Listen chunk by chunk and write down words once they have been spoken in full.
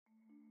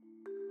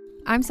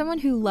I'm someone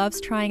who loves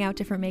trying out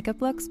different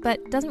makeup looks,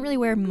 but doesn't really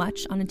wear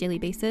much on a daily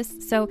basis,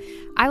 so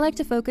I like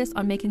to focus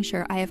on making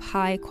sure I have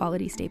high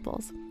quality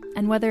staples.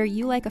 And whether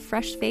you like a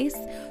fresh face,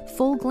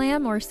 full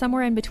glam, or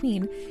somewhere in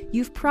between,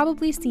 you've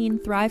probably seen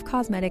Thrive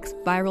Causemetics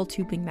Viral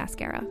Tubing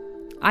Mascara.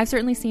 I've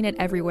certainly seen it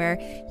everywhere.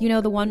 You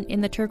know, the one in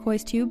the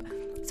turquoise tube?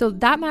 So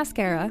that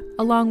mascara,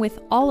 along with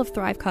all of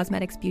Thrive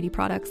Causemetics beauty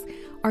products,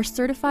 are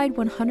certified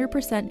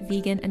 100%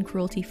 vegan and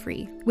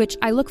cruelty-free, which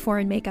I look for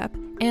in makeup,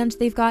 and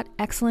they've got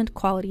excellent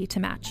quality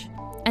to match.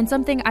 And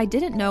something I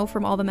didn't know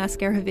from all the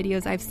mascara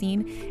videos I've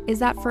seen is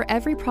that for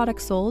every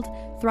product sold,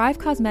 Thrive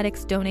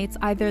Causemetics donates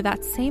either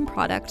that same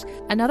product,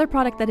 another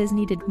product that is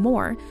needed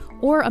more,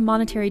 or a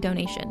monetary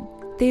donation.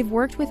 They've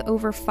worked with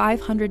over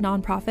 500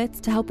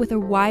 nonprofits to help with a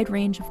wide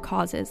range of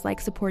causes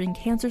like supporting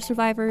cancer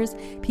survivors,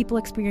 people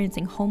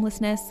experiencing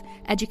homelessness,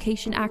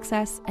 education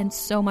access, and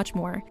so much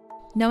more.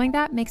 Knowing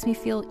that makes me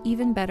feel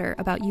even better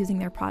about using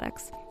their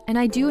products. And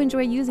I do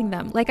enjoy using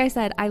them. Like I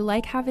said, I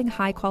like having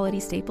high quality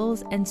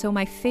staples, and so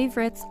my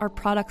favorites are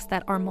products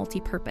that are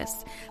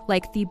multi-purpose,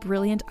 like the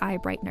Brilliant Eye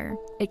Brightener.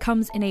 It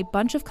comes in a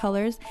bunch of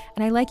colors,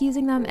 and I like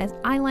using them as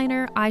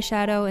eyeliner,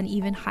 eyeshadow, and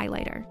even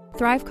highlighter.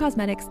 Thrive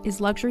Causemetics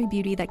is luxury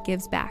beauty that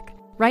gives back.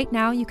 Right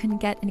now, you can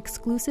get an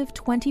exclusive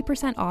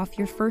 20% off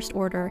your first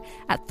order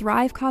at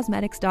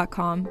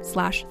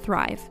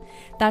thrivecausemetics.com/thrive.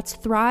 That's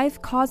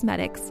Thrive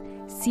Causemetics,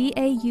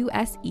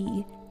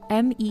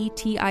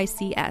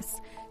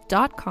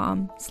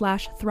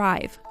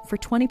 CAUSEMETICS.com/thrive for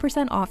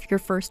 20% off your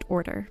first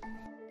order.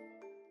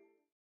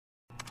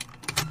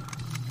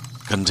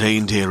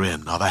 Contained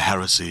herein are the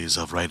heresies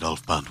of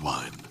Radolf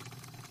Burntwine,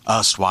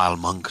 erstwhile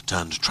monk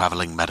turned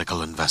traveling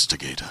medical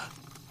investigator.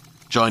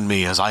 Join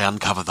me as I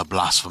uncover the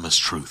blasphemous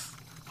truth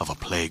of a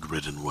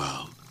plague-ridden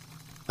world,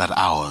 that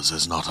ours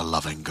is not a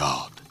loving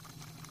God,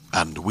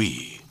 and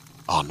we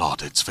are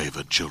not its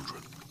favored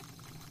children.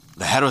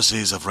 The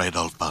Heresies of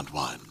Radolf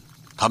Burntwine,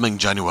 coming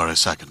January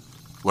 2nd,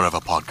 wherever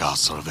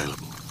podcasts are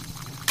available.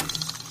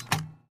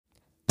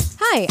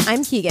 Hi,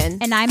 I'm Keegan.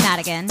 And I'm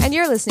Madigan. And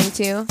you're listening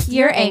to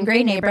Your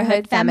Angry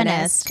Neighborhood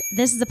Feminist.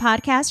 This is a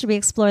podcast where we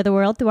explore the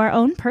world through our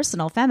own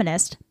personal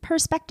feminist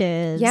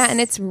perspectives. Yeah, and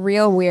it's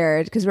real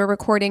weird because we're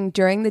recording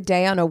during the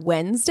day on a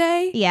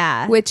Wednesday.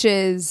 Yeah. Which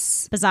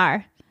is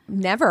bizarre.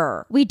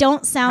 Never. We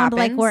don't sound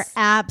like happens. we're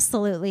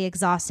absolutely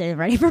exhausted and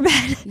ready for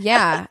bed.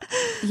 Yeah.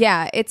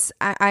 Yeah. It's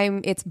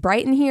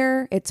bright in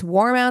here. It's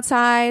warm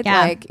outside.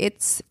 Yeah. Like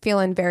it's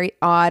feeling very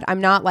odd.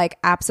 I'm not like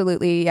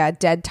absolutely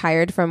dead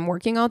tired from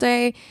working all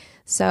day.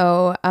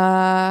 So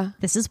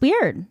this is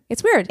weird.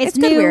 It's weird. It's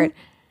good new. Weird.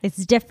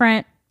 It's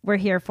different. We're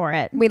here for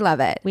it. We love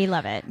it. We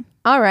love it.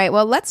 All right.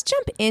 Well, let's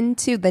jump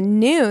into the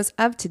news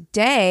of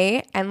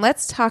today and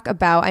let's talk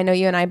about, I know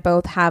you and I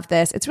both have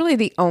this. It's really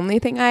the only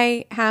thing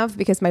I have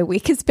because my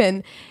week has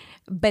been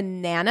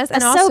bananas.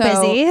 And so also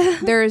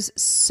busy. There's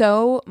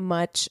so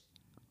much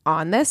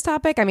on this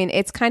topic. I mean,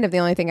 it's kind of the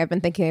only thing I've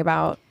been thinking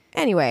about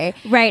anyway.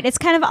 Right. It's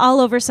kind of all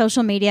over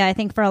social media. I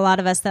think for a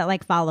lot of us that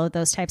like follow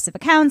those types of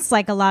accounts,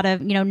 like a lot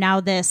of, Now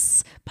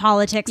This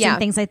Politics and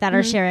things like that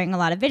are sharing a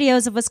lot of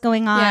videos of what's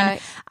going on. Yeah.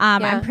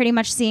 I'm pretty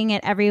much seeing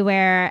it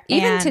everywhere.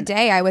 Even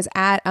today I was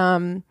at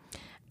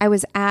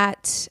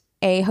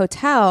a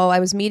hotel.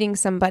 I was meeting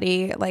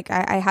somebody, like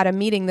I had a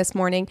meeting this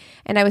morning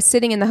and I was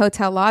sitting in the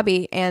hotel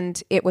lobby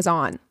and it was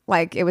on.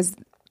 Like it was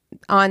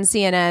on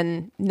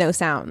CNN, no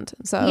sound.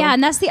 So yeah,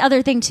 and that's the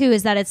other thing too,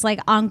 is that it's like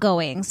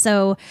ongoing.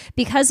 So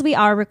because we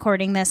are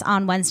recording this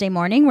on Wednesday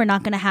morning, we're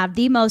not going to have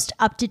the most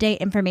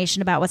up-to-date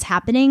information about what's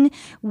happening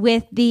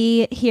with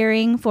the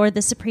hearing for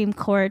the Supreme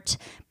Court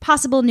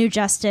possible new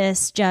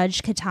justice,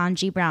 Judge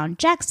Ketanji Brown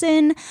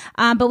Jackson.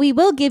 But we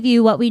will give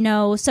you what we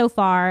know so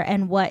far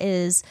and what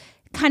is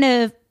kind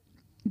of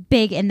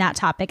big in that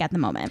topic at the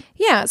moment.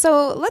 Yeah,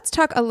 so let's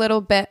talk a little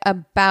bit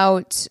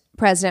about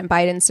President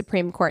Biden's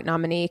Supreme Court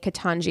nominee,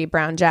 Ketanji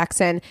Brown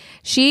Jackson.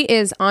 She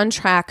is on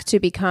track to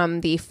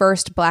become the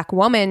first Black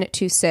woman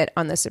to sit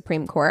on the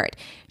Supreme Court.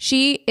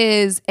 She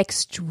is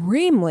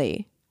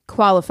extremely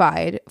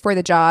qualified for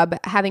the job,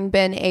 having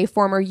been a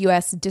former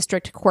U.S.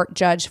 District Court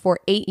judge for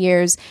 8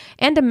 years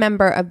and a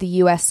member of the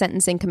U.S.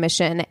 Sentencing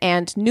Commission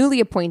and newly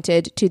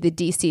appointed to the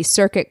D.C.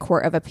 Circuit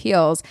Court of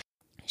Appeals.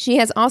 She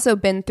has also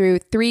been through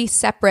 3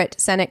 separate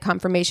Senate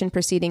confirmation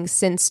proceedings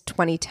since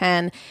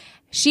 2010.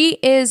 She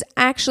is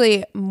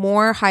actually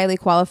more highly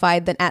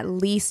qualified than at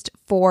least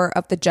 4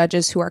 of the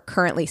judges who are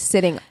currently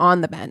sitting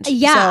on the bench.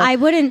 Yeah, I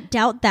wouldn't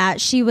doubt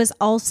that. She was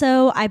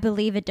also, I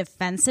believe, a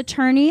defense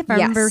attorney, if I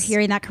remember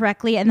hearing that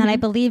correctly. And then I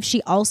believe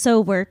she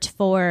also worked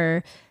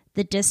for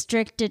the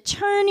district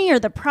attorney or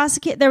the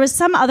prosecutor. There was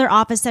some other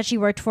office that she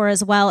worked for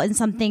as well, and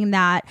something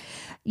that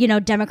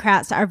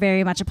Democrats are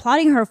very much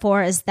applauding her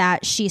for is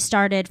that she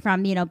started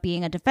from,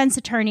 being a defense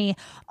attorney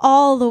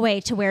all the way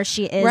to where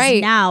she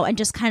is now and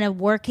just kind of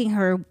working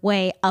her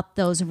way up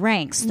those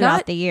ranks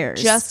throughout the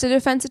years. Just a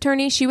defense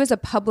attorney. She was a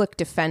public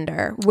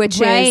defender, which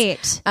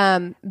is,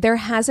 there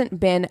hasn't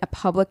been a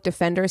public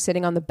defender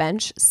sitting on the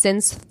bench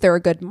since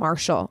Thurgood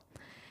Marshall.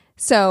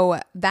 So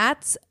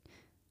that's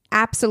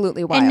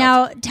absolutely wild. And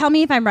now tell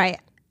me if I'm right.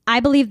 I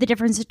believe the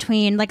difference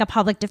between like a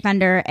public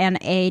defender and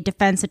a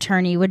defense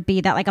attorney would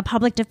be that like a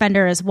public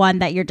defender is one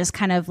that you're just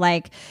kind of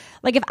like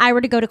if I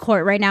were to go to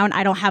court right now and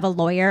I don't have a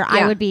lawyer,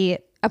 I would be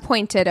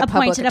appointed a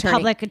public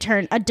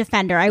attorney, a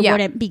defender. I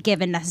wouldn't be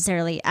given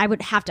necessarily. I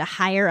would have to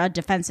hire a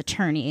defense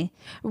attorney,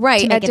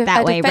 right? To make it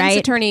that way, defense right?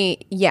 Attorney,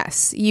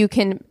 yes, you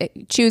can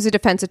choose a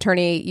defense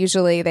attorney.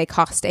 Usually, they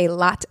cost a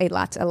lot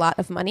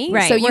of money,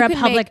 right? So where a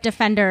public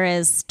defender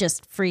is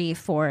just free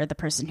for the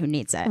person who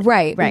needs it,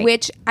 right?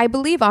 Which I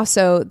believe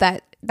also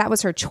that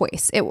was her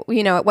choice. It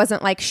it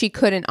wasn't like she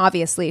couldn't.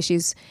 Obviously,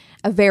 she's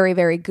a very,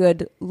 very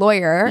good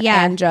lawyer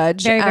and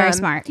judge. Very, very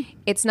smart.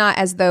 It's not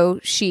as though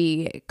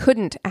she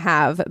couldn't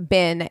have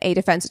been a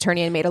defense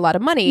attorney and made a lot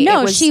of money.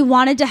 No, she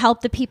wanted to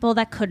help the people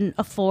that couldn't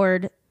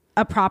afford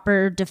a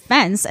proper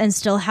defense and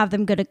still have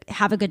them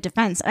have a good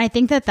defense. And I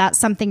think that that's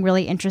something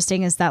really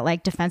interesting is that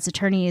like defense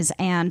attorneys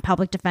and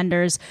public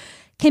defenders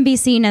can be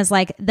seen as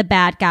like the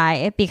bad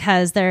guy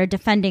because they're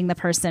defending the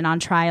person on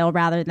trial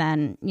rather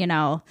than,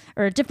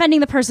 or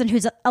defending the person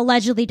who's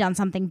allegedly done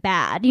something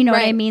bad. You know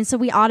what I mean? So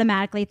we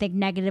automatically think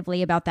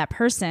negatively about that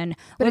person,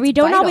 but we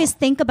don't always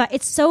think about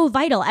it's so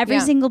vital.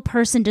 Every single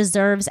person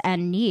deserves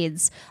and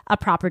needs a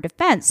proper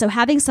defense. So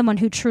having someone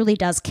who truly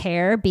does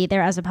care be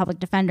there as a public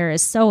defender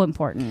is so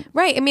important.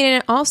 Right. I mean,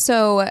 and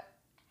also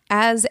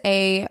as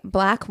a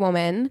Black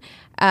woman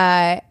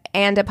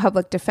and a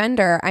public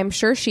defender, I'm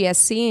sure she has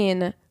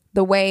seen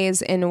the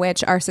ways in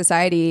which our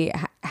society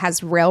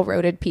has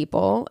railroaded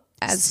people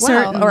as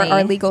well, or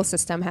our legal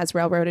system has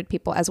railroaded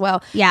people as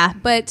well. Yeah.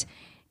 But,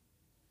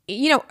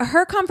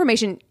 her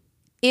confirmation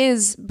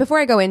is, before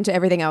I go into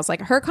everything else,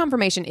 like her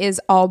confirmation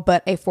is all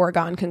but a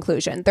foregone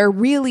conclusion. There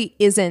really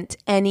isn't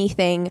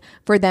anything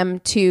for them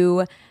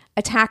to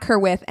attack her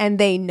with, and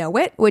they know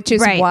it, which is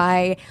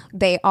why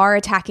they are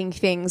attacking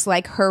things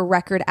like her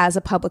record as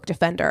a public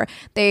defender.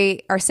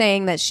 They are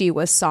saying that she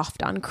was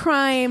soft on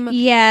crime.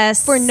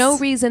 Yes. For no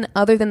reason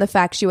other than the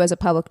fact she was a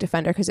public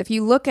defender. Because if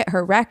you look at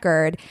her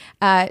record,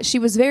 she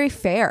was very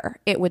fair,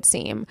 it would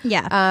seem.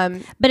 Yeah.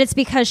 But it's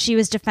because she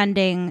was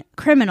defending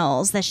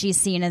criminals that she's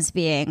seen as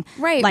being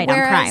light on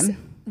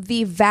crime.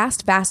 The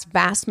vast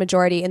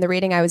majority, in the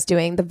reading I was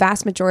doing, the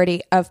vast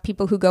majority of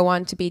people who go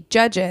on to be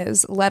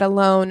judges, let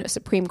alone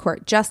Supreme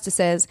Court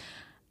justices,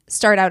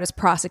 start out as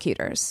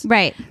prosecutors.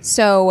 Right.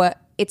 So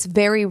it's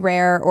very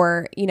rare,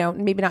 or,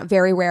 maybe not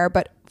very rare,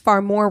 but far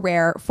more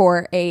rare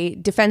for a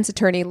defense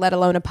attorney, let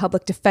alone a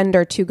public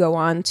defender, to go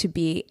on to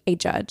be a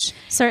judge.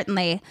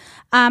 Certainly.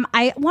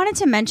 I wanted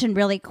to mention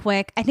really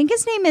quick, I think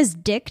his name is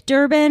Dick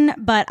Durbin,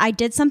 but I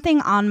did something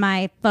on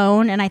my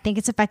phone and I think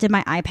it's affected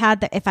my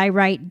iPad that if I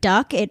write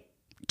duck, it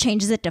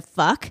changes it to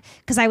fuck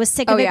because I was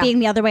sick of it being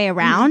the other way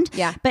around.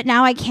 Yeah. But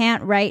now I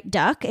can't write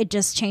duck. It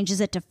just changes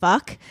it to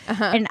fuck.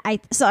 And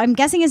so I'm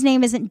guessing his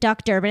name isn't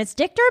Duck Durbin. It's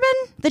Dick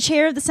Durbin, the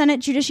chair of the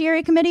Senate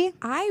Judiciary Committee.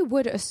 I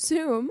would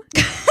assume.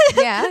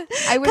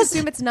 I would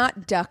assume it's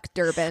not Duck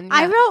Durbin. Yeah.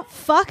 I wrote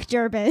fuck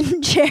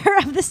Durbin, chair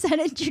of the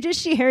Senate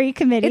Judiciary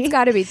Committee. It's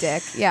got to be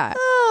Dick. Yeah.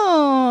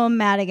 Oh,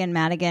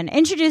 Madigan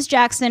introduced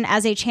Jackson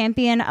as a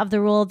champion of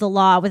the rule of the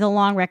law with a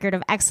long record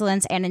of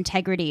excellence and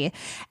integrity.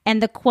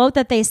 And the quote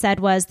that they said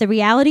was, "The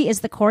reality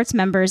is the court's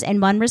members, in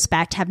one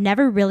respect, have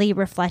never really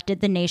reflected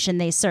the nation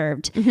they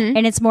served.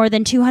 In its more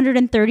than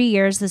 230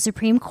 years, the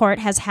Supreme Court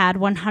has had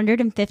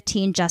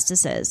 115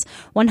 justices.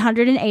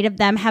 108 of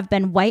them have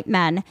been white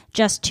men.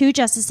 Just 2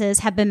 justices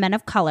have been men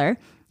of color.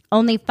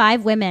 Only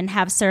 5 women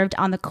have served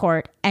on the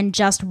court, and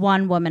just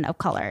 1 woman of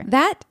color."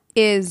 That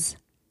is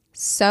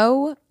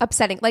so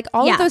upsetting. Like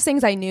all of those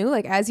things I knew,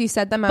 like as you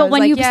said them, I but was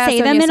when like, you yeah, say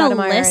Sonia them in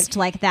Sotomayor a list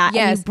like that,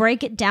 and you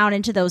break it down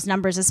into those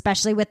numbers,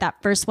 especially with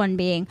that first one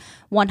being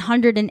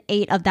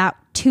 108 of that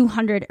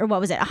 200, or what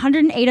was it?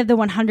 108 of the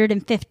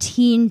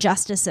 115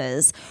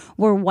 justices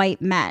were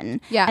white men.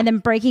 Yeah. And then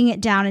breaking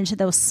it down into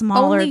those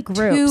smaller only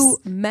groups. 2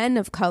 men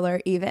of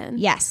color even.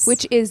 Yes.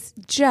 Which is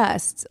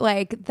just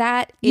like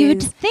that.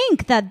 You'd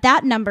think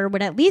that number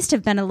would at least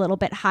have been a little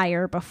bit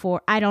higher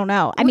before. I don't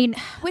know. I mean,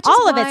 which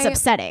all is of it's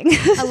upsetting.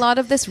 A lot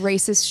of this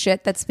racist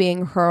shit that's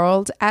being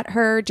hurled at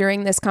her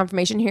during this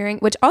confirmation hearing,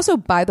 which also,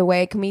 by the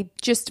way, can we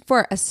just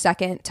for a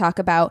second talk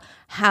about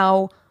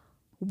how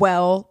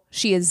well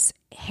she is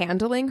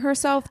handling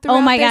herself throughout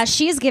Oh my this? gosh,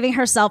 she's giving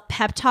herself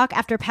pep talk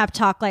after pep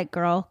talk, like,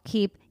 girl,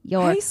 keep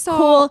your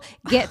cool.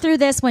 Get through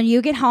this. When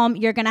you get home,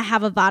 you're going to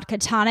have a vodka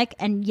tonic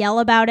and yell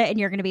about it and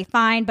you're going to be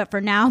fine. But for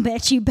now,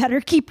 bitch, you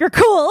better keep your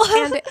cool.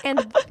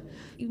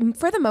 And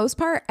for the most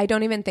part, I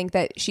don't even think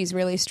that she's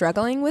really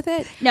struggling with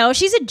it. No,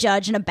 she's a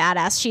judge and a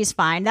badass. She's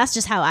fine. That's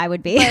just how I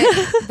would be.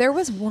 But there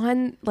was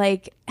one,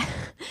 like,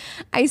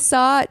 I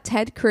saw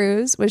Ted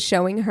Cruz was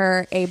showing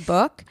her a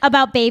book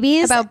about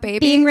babies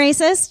being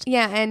racist.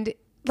 Yeah. And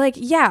like,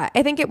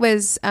 I think it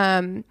was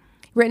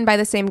written by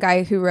the same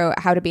guy who wrote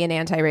How to Be an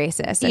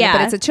Anti-Racist.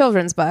 But it's a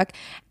children's book.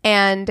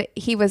 And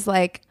he was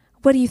like,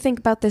 what do you think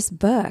about this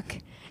book?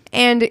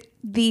 And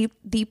the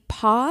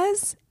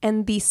pause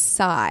and the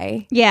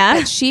sigh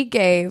that she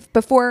gave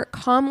before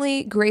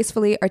calmly,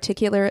 gracefully,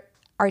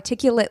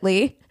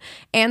 articulately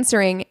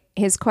answering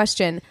his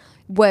question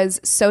was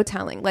so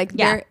telling. Like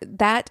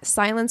that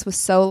silence was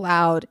so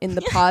loud in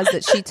the pause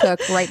that she took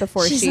right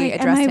before she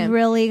addressed him. Am I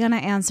really going to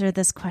answer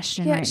this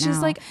question right now? She's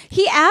like,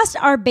 he asked,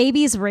 "Are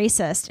babies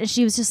racist?" And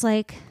she was just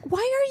like, "Why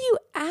are you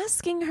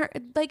asking her?"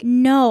 Like,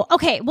 no.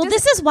 Okay. Well,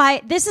 this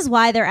is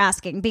why they're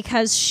asking,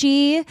 because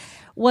she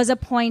was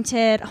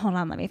appointed. Hold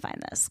on, let me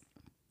find this.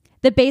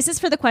 The basis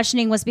for the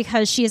questioning was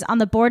because she is on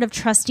the board of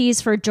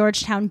trustees for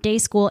Georgetown Day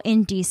School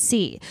in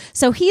D.C.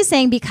 So he's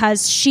saying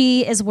because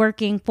she is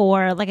working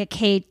for like a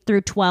K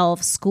through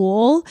 12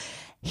 school,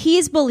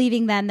 he's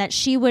believing then that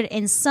she would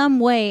in some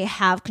way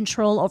have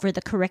control over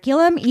the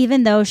curriculum,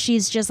 even though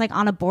she's just like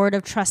on a board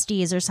of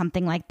trustees or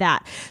something like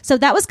that. So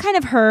that was kind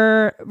of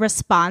her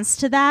response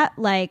to that.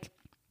 Like,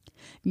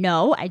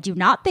 no, I do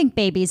not think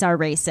babies are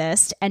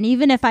racist. And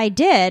even if I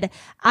did,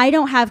 I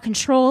don't have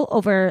control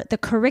over the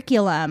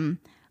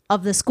curriculum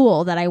of the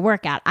school that I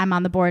work at. I'm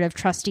on the board of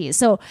trustees.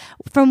 So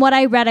from what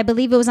I read, I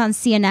believe it was on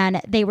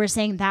CNN, they were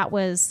saying that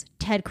was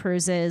Ted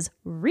Cruz's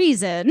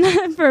reason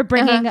for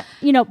bringing,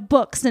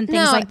 books and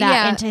things like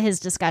that into his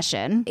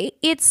discussion.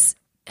 It's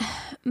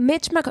not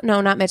Mitch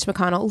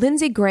McConnell.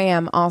 Lindsey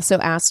Graham also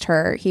asked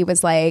her, he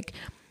was like,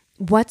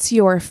 "What's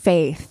your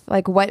faith?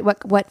 Like,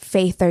 what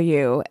faith are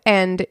you?"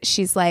 And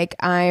she's like,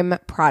 "I'm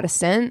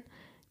Protestant."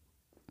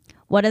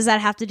 What does that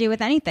have to do with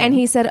anything? And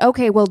he said,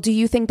 "Okay, well, do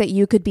you think that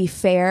you could be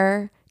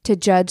fair to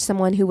judge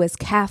someone who was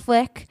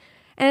Catholic?"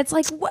 And it's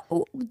like, what,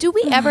 do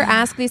we ever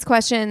ask these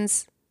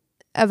questions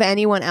of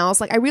anyone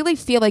else? Like, I really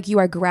feel like you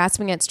are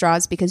grasping at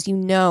straws because you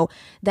know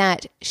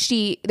that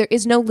there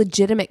is no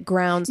legitimate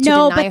grounds to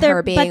deny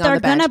her being on the bench.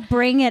 But they're going to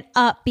bring it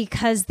up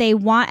because they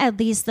want at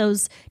least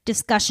those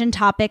discussion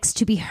topics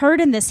to be heard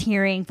in this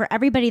hearing for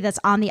everybody that's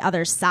on the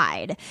other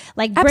side.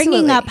 Like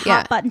bringing up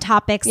hot button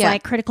topics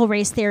like critical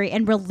race theory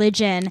and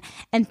religion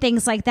and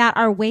things like that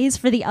are ways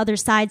for the other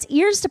side's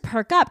ears to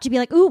perk up, to be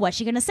like, ooh, what's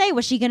she going to say?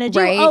 What's she going to do?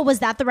 Right. Oh, was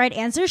that the right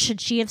answer?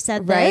 Should she have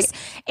said this?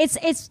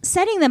 It's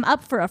setting them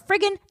up for a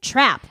friggin'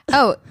 trap.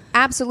 Oh,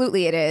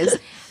 absolutely it is.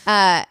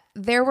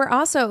 There were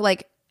also,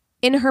 like,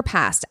 in her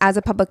past as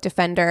a public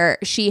defender,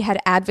 she had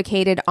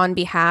advocated on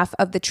behalf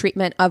of the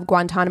treatment of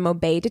Guantanamo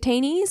Bay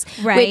detainees.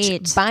 Right.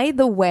 Which, by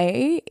the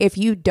way, if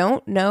you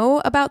don't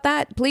know about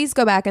that, please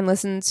go back and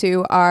listen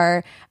to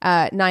our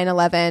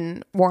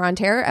 9/11 War on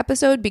Terror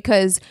episode,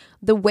 because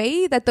the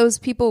way that those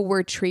people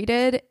were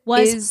treated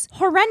is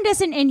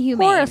horrendous and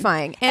inhumane.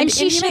 Horrifying. And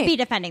she should be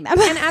defending them.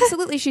 And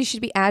absolutely, she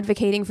should be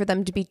advocating for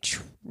them to be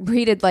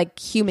treated like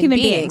human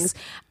beings.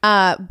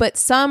 But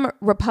some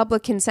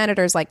Republican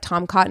senators, like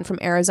Tom Cotton from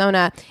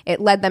Arizona, it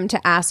led them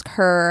to ask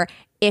her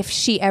if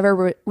she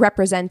ever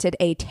represented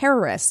a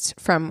terrorist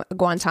from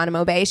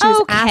Guantanamo Bay. She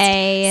was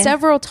asked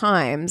several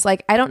times.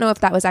 Like, I don't know if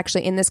that was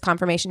actually in this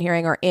confirmation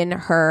hearing or in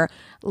her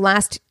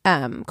last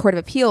Court of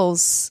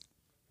Appeals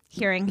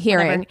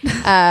hearing.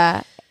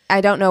 I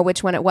don't know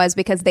which one it was,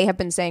 because they have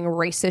been saying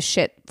racist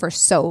shit for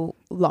so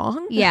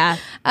long. Yeah.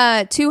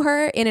 To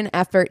her in an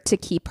effort to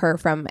keep her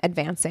from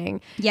advancing.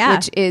 Yeah.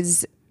 Which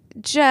is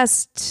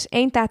just,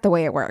 ain't that the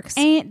way it works?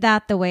 Ain't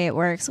that the way it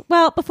works?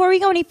 Well, before we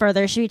go any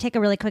further, should we take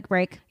a really quick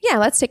break? Yeah,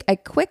 let's take a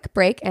quick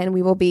break and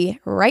we will be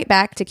right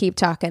back to keep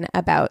talking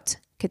about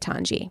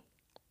Ketanji.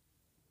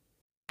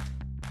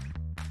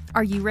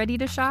 Are you ready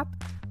to shop?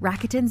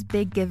 Rakuten's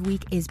Big Give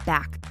Week is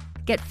back.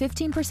 Get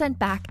 15%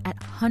 back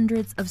at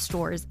hundreds of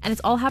stores, and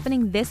it's all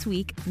happening this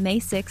week, May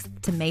 6th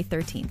to May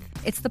 13th.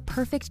 It's the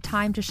perfect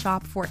time to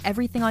shop for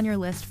everything on your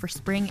list for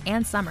spring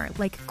and summer,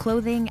 like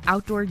clothing,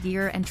 outdoor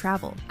gear, and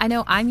travel. I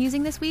know I'm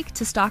using this week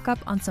to stock up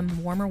on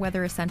some warmer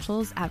weather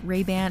essentials at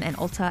Ray-Ban and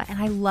Ulta, and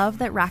I love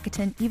that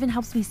Rakuten even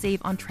helps me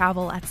save on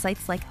travel at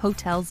sites like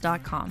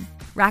Hotels.com.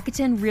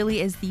 Rakuten really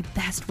is the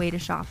best way to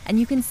shop, and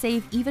you can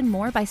save even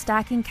more by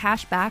stacking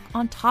cash back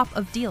on top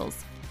of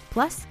deals.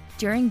 Plus,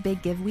 during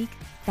Big Give Week,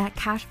 that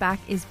cash back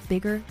is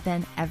bigger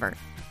than ever.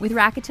 With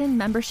Rakuten,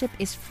 membership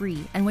is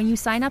free, and when you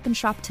sign up and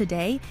shop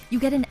today, you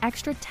get an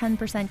extra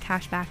 10%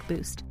 cash back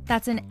boost.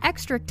 That's an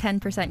extra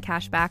 10%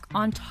 cash back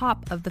on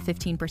top of the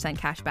 15%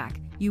 cash back.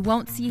 You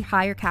won't see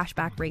higher cash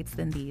back rates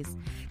than these.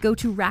 Go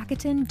to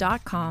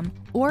Rakuten.com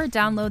or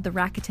download the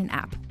Rakuten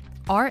app.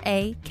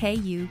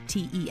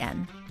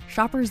 Rakuten.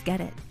 Shoppers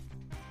get it.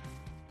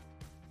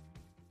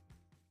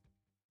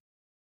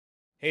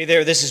 Hey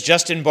there, this is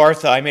Justin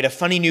Bartha. I made a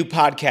funny new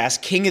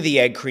podcast, King of the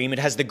Egg Cream. It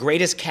has the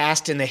greatest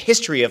cast in the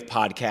history of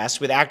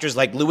podcasts with actors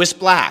like Louis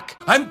Black.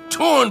 I'm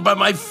torn by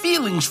my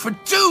feelings for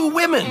two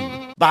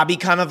women. Bobby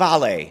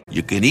Cannavale.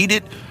 You can eat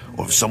it,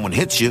 or if someone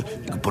hits you,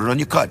 you can put it on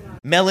your cut.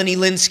 Melanie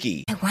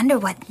Linsky. I wonder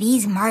what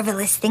these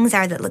marvelous things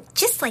are that look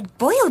just like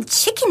boiled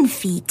chicken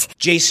feet.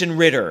 Jason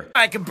Ritter.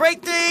 I can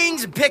break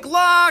things and pick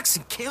locks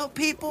and kill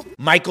people.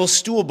 Michael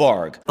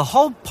Stuhlbarg. The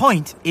whole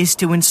point is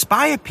to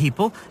inspire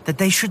people that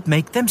they should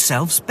make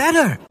themselves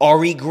better.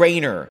 Ari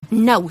Grainer.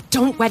 No,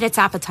 don't whet its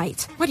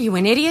appetite. What are you,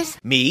 an idiot?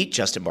 Me,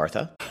 Justin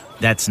Bartha.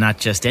 That's not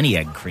just any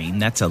egg cream,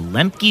 that's a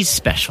Lemke's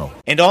special.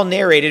 And all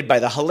narrated by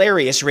the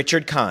hilarious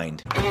Richard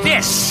Kind.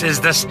 This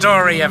is the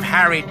story of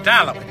Harry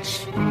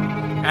Dalowitz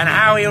and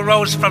how he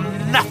rose from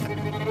nothing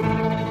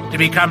to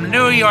become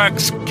New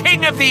York's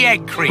King of the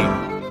Egg Cream.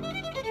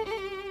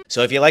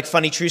 So if you like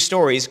funny true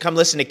stories, come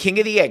listen to King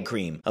of the Egg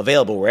Cream,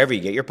 available wherever you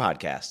get your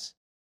podcasts.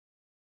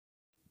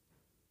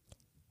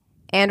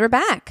 And we're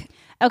back.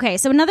 Okay,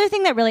 so another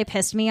thing that really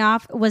pissed me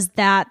off was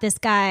that this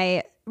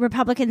guy,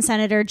 Republican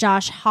Senator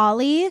Josh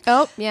Hawley.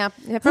 Oh, yeah.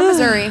 From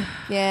Missouri.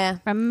 Yeah.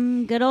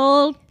 From good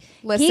old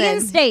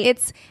Keegan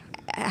State.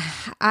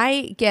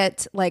 I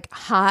get like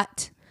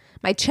hot.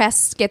 My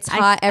chest gets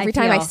hot every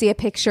time I see a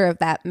picture of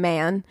that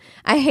man.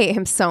 I hate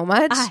him so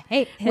much. I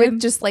hate him.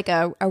 With just like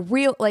a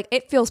real, like,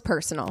 it feels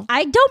personal.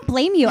 I don't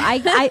blame you.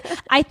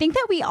 I think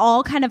that we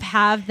all kind of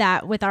have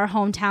that with our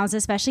hometowns,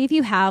 especially if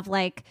you have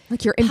like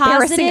you're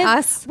embarrassing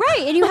us.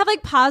 Right. And you have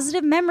like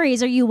positive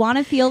memories, or you want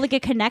to feel like a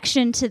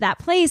connection to that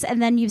place.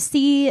 And then you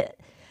see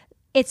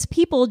it's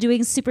people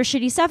doing super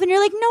shitty stuff and you're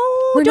like,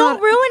 no,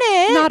 don't ruin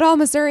it. Not all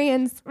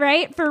Missourians.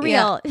 Right? For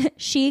real. Yeah.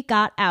 She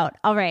got out.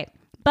 All right.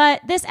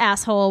 But this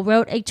asshole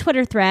wrote a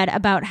Twitter thread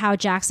about how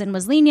Jackson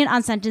was lenient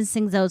on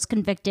sentencing those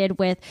convicted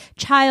with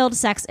child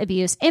sex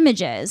abuse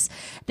images.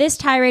 This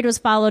tirade was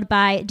followed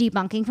by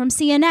debunking from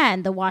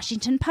CNN, The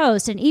Washington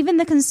Post, and even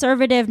the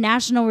conservative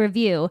National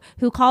Review,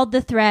 who called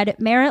the thread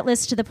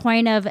meritless to the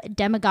point of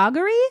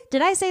demagoguery.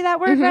 Did I say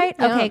that word right?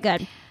 Yeah. Okay,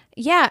 good.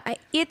 Yeah,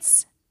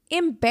 it's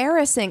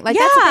embarrassing. Like,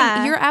 that's the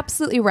thing. You're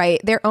absolutely right.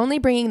 They're only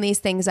bringing these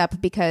things up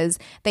because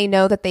they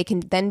know that they can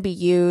then be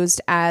used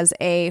as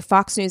a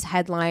Fox News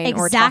headline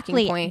or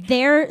talking point.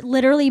 They're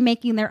literally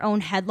making their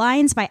own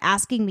headlines by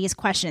asking these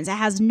questions. It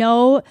has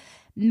no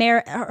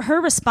merit. Her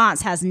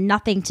response has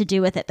nothing to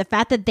do with it. The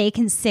fact that they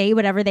can say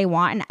whatever they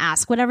want and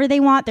ask whatever they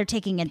want, they're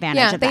taking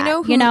advantage of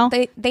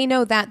that. They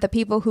know that the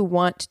people who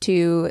want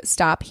to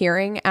stop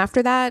hearing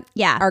after that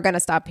are going to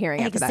stop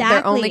hearing after that.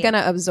 They're only going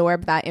to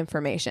absorb that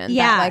information.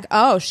 Yeah. That, like,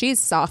 oh, she's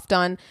soft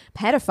on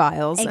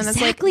pedophiles.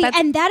 Exactly.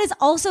 And that is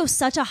also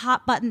such a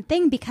hot button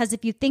thing, because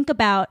if you think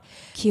about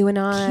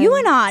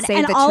QAnon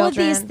and all of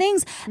these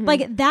things,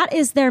 like, that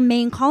is their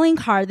main calling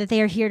card, that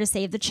they are here to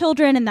save the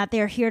children and that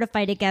they are here to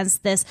fight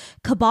against this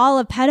cabal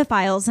of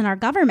pedophiles in our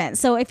government.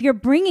 So if you're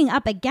bringing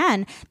up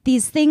again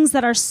these things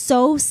that are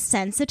so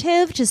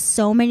sensitive to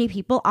so many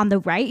people on the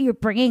right, you're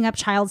bringing up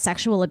child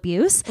sexual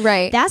abuse,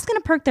 right? That's going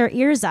to perk their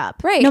ears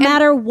up, right? No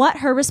matter what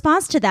her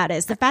response to that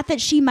is. The fact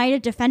that she might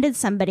have defended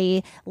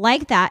somebody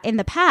like that in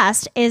the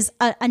past is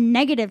a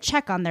negative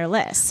check on their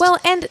list. Well,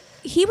 and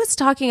he was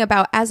talking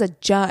about, as a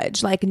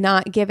judge, like,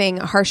 not giving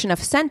harsh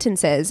enough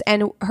sentences,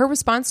 and her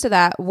response to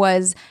that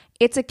was,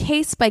 it's a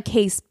case by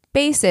case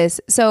basis.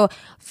 So,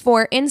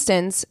 for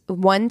instance,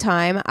 one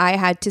time I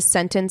had to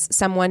sentence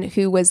someone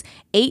who was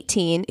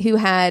 18 who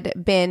had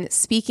been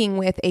speaking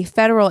with a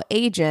federal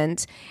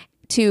agent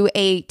to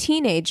a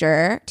teenage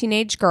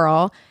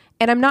girl,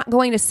 and I'm not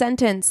going to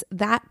sentence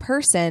that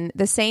person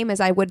the same as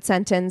I would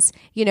sentence,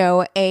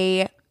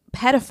 a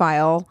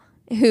pedophile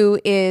who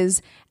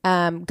is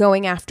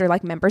going after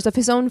like members of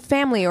his own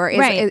family, or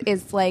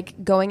is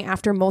like going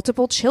after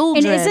multiple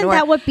children. And isn't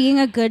that what being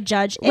a good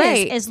judge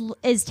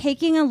is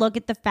taking a look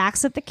at the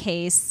facts of the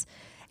case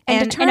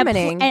and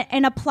determining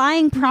and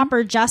applying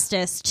proper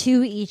justice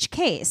to each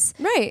case.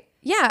 Right.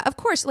 Yeah, of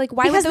course. Like,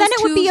 why? Because then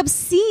it would be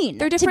obscene.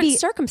 They're different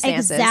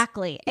circumstances.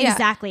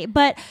 Exactly.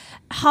 But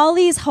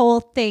Hawley's whole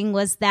thing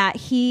was that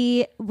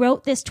he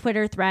wrote this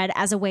Twitter thread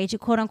as a way to,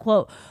 quote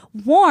unquote,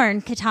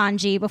 warn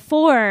Ketanji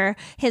before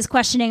his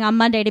questioning on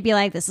Monday, to be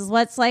like, this is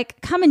what's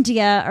like coming to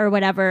you or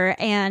whatever.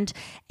 And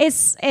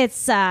it's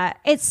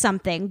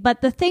something.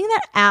 But the thing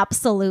that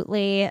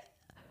absolutely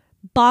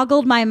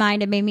boggled my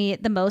mind and made me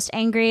the most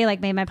angry, like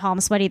made my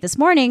palms sweaty this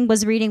morning,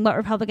 was reading what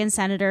Republican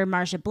Senator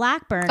Marsha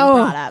Blackburn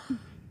brought up.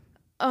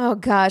 Oh,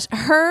 gosh.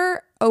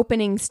 Her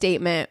opening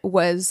statement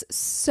was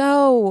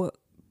so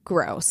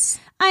gross.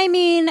 I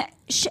mean,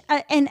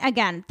 and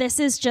again, this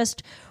is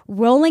just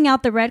rolling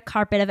out the red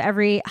carpet of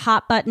every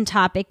hot button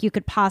topic you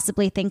could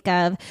possibly think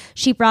of.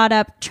 She brought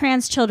up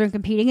trans children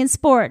competing in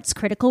sports,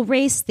 critical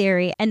race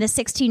theory, and the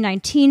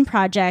 1619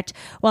 Project,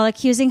 while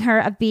accusing her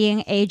of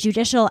being a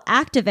judicial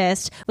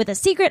activist with a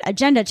secret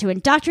agenda to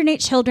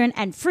indoctrinate children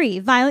and free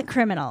violent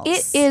criminals.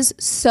 It is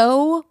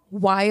so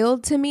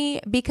wild to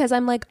me, because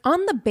I'm like,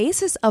 on the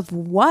basis of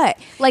what?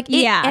 Like,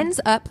 it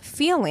ends up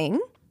feeling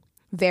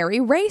very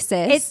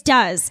racist. It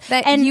does.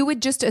 And you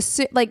would just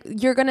assume, like,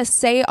 you're going to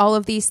say all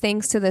of these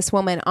things to this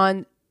woman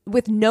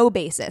with no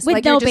basis. With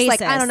like, no you're just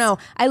basis. Like, I don't know.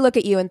 I look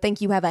at you and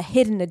think you have a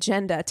hidden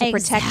agenda to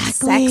protect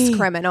sex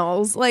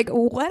criminals. Like,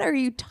 what are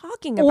you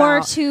talking about?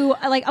 Or to,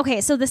 like,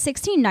 okay, so the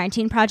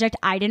 1619 Project,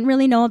 I didn't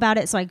really know about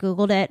it, so I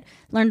Googled it,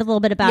 learned a little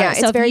bit about it.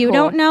 So if you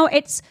don't know,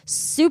 it's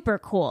super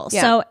cool.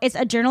 Yeah. So it's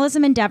a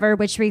journalism endeavor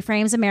which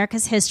reframes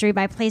America's history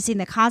by placing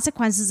the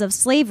consequences of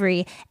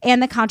slavery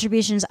and the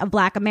contributions of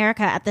Black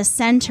America at the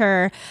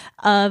center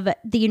of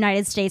the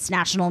United States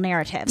national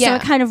narrative. So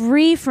it kind of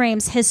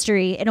reframes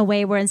history in a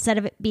way where, instead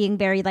of it being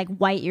very like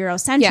white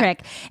Eurocentric,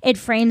 it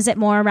frames it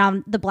more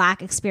around the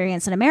Black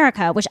experience in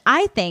America, which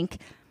I think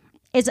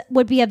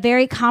would be a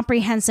very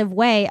comprehensive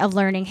way of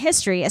learning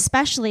history,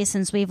 especially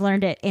since we've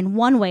learned it in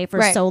one way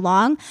for so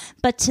long.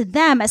 But to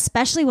them,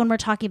 especially when we're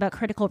talking about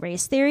critical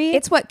race theory,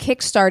 it's what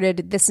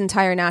kickstarted this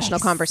entire national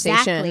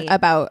conversation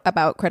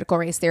about critical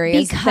race theory,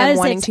 is them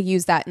wanting to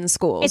use that in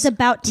schools. It's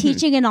about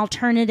teaching an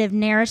alternative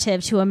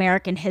narrative to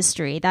American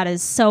history that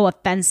is so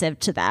offensive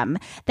to them,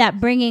 that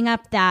bringing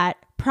up that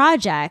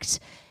project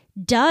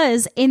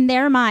does, in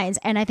their minds,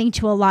 and I think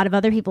to a lot of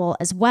other people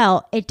as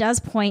well, it does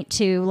point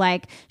to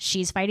like,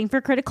 she's fighting for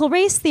critical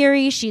race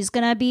theory. She's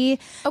gonna be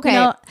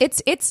okay.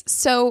 It's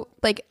so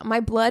like, my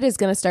blood is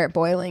gonna start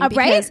boiling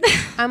because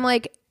I'm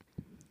like,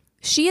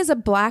 she is a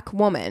Black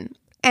woman,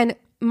 and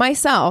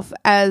myself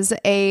as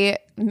a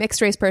mixed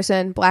race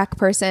person, Black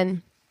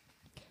person,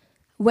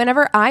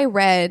 whenever I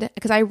read,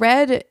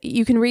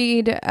 you can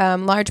read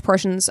large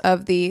portions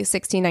of the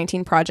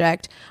 1619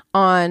 Project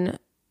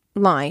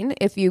online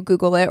if you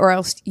Google it, or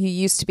else you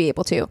used to be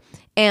able to.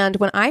 And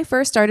when I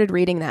first started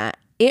reading that,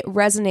 it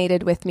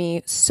resonated with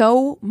me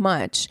so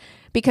much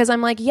because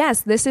I'm like,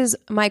 yes, this is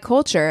my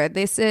culture.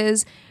 This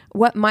is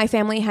what my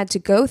family had to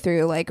go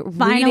through. Like,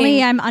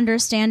 finally, I'm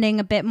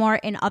understanding a bit more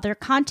in other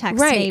contexts,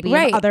 maybe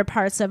in other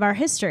parts of our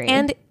history.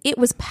 And it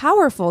was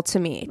powerful to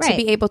me to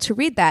be able to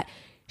read that.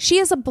 She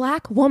is a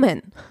Black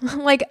woman.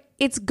 Like,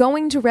 it's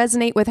going to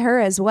resonate with her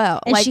as well.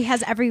 And like, she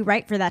has every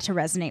right for that to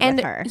resonate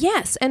with her.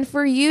 Yes. And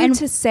for you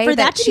to say for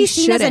that to be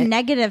seen as a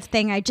negative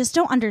thing, I just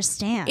don't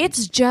understand.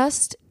 It's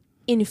just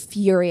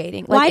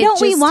infuriating. Like, why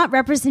don't we want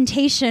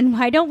representation?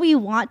 Why don't we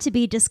want to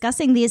be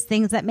discussing these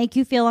things that make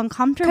you feel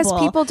uncomfortable?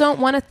 Because people don't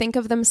want to think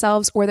of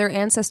themselves or their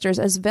ancestors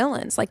as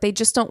villains. Like, they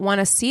just don't want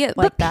to see it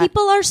like that. But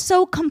people are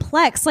so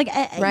complex. Like,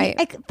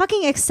 I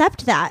fucking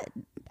accept that.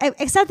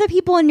 Accept that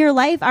people in your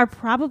life are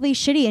probably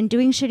shitty and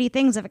doing shitty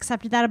things. I've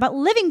accepted that about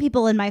living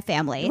people in my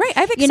family. Right.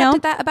 I've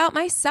accepted that about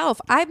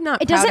myself. I'm not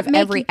proud of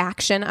every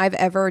action I've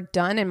ever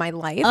done in my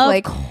life.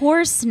 Of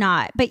course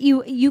not. But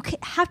you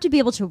have to be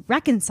able to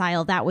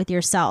reconcile that with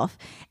yourself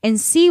and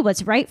see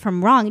what's right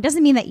from wrong. It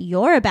doesn't mean that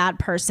you're a bad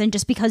person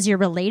just because you're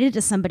related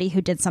to somebody who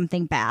did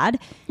something bad.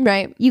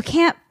 Right. You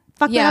can't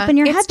fuck that up in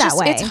your head that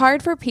way. It's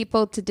hard for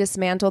people to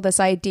dismantle this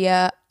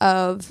idea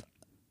of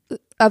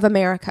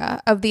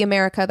America, of the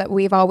America that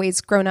we've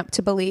always grown up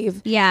to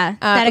believe. Yeah,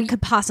 that it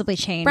could possibly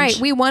change. Right.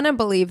 We want to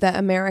believe that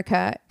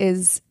America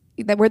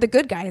that we're the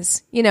good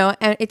guys, and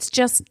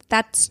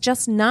that's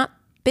just not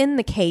been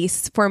the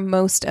case for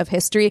most of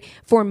history,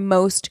 for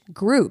most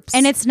groups.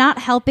 And it's not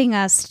helping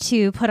us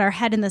to put our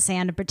head in the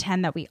sand and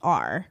pretend that we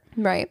are.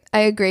 Right.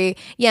 I agree.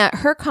 Yeah,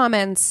 her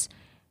comments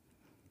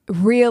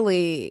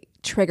really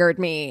triggered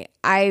me.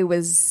 I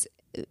was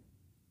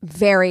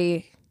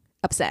very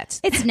upset.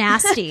 It's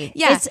nasty.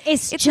 Yeah,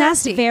 it's just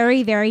nasty.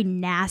 Very, very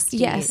nasty.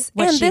 Yes,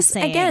 what and she's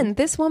saying. Again,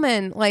 this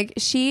woman, like,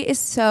 she is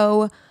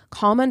so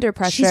calm under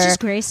pressure. She's just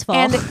graceful,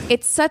 and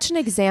it's such an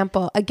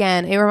example.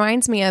 Again, it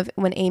reminds me of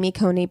when Amy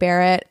Coney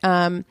Barrett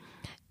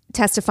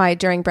testified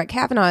during Brett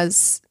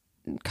Kavanaugh's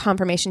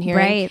confirmation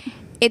hearing. Right.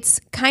 It's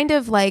kind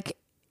of like,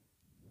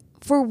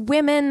 for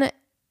women,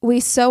 we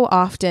so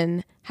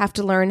often have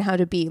to learn how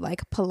to be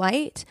like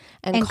polite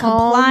and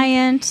calm,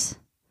 compliant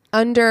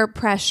under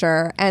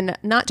pressure, and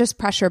not just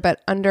pressure,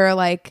 but under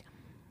like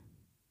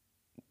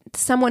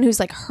someone who's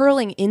like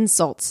hurling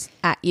insults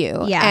at you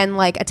and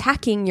like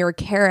attacking your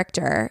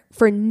character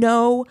for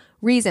no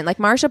reason. Like,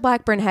 Marsha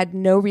Blackburn had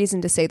no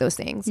reason to say those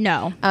things.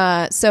 No.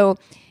 So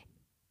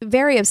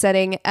very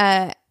upsetting.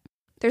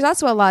 There's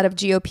also a lot of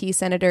GOP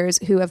senators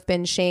who have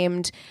been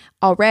shamed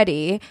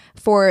already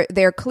for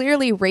their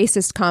clearly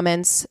racist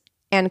comments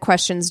and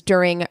questions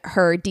during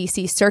her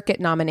DC Circuit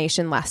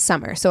nomination last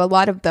summer. So a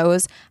lot of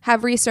those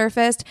have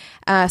resurfaced,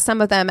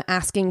 some of them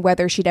asking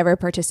whether she'd ever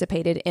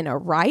participated in a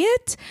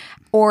riot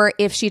or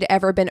if she'd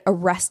ever been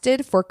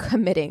arrested for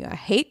committing a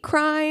hate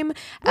crime.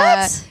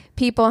 What?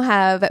 People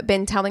have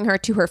been telling her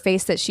to her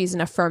face that she's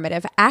an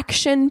affirmative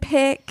action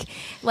pick.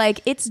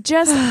 Like, it's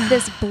just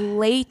this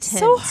blatant,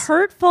 so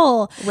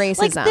hurtful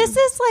racism. Like, this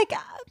is like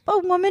a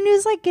woman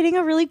who's like getting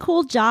a really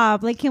cool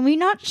job. Like, can we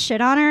not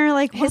shit on her?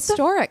 Like,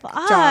 historic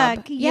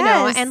job, you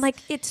know? And like,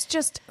 it's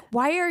just,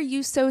 why are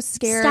you so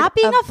scared? Stop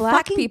being of a black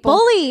fucking people?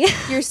 bully.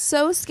 You're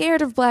so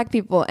scared of black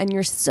people, and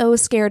you're so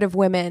scared of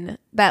women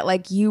that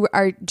like you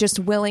are just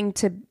willing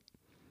to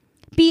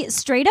be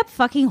straight up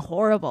fucking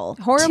horrible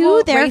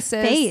to their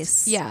racist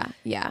face.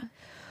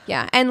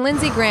 Yeah. And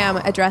Lindsey Graham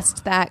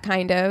addressed that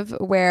kind of,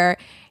 where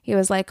he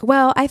was like,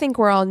 well, I think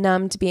we're all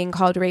numb to being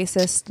called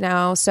racist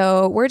now,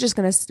 so we're just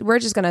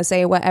gonna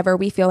say whatever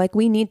we feel like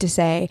we need to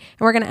say, and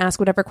we're gonna ask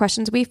whatever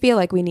questions we feel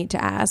like we need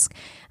to ask.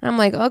 And I'm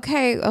like,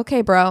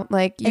 okay, bro,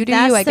 like, you if do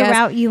that's you, I guess. the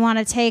route you want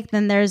to take,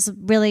 then there's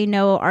really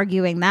no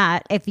arguing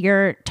that. If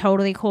you're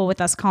totally cool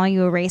with us calling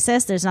you a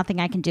racist, there's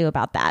nothing I can do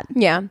about that.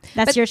 Yeah,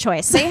 that's your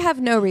choice. They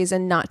have no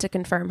reason not to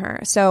confirm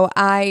her, so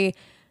I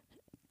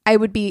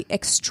would be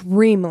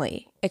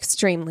extremely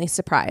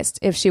surprised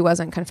if she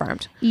wasn't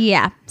confirmed.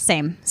 Yeah,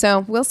 same.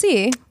 So we'll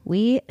see.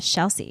 We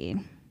shall see.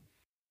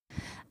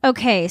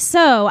 Okay,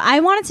 so I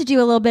wanted to do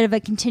a little bit of a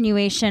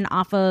continuation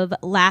off of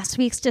last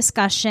week's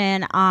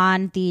discussion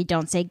on the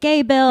Don't Say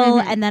Gay bill,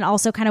 and then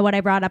also kind of what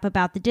I brought up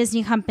about the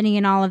Disney company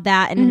and all of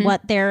that, and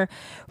what their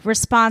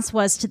response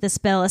was to this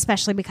bill,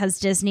 especially because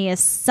Disney is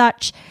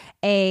such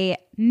a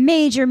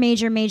major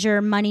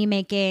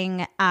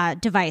money-making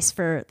device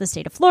for the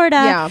state of Florida.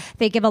 Yeah.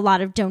 They give a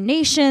lot of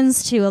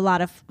donations to a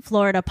lot of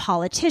Florida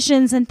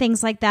politicians and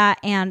things like that,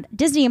 and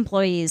Disney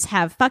employees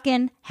have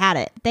fucking had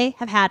it. They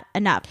have had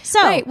enough.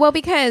 So, right, well,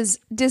 because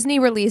Disney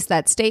released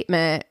that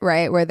statement,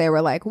 right, where they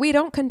were like, we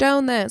don't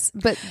condone this,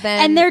 but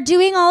then... And they're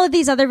doing all of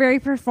these other very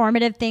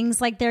performative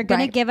things, like they're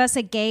going to give us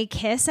a gay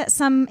kiss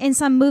in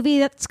some movie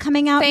that's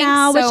coming out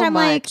now, which I'm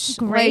much.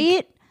 like, great.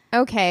 Like,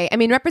 okay, I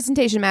mean,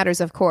 representation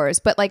matters, of course,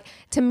 but like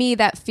to me,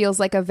 that feels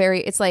like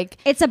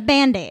it's a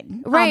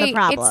Band-Aid right, on the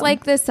problem. It's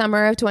like the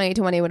summer of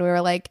 2020 when we were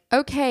like,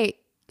 okay,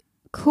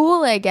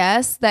 cool, I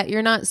guess that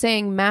you're not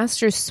saying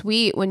master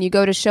suite when you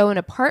go to show an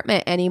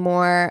apartment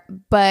anymore,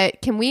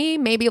 but can we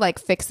maybe like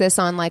fix this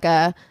on like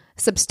a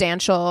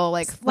substantial,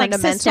 like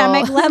fundamental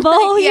systemic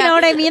level? You know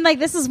what I mean? Like,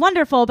 this is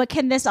wonderful, but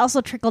can this also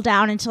trickle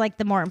down into like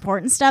the more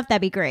important stuff?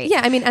 That'd be great.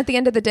 Yeah, I mean, at the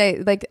end of the day,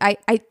 like I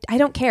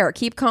don't care.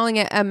 Keep calling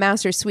it a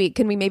master suite.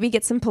 Can we maybe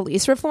get some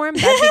police reform?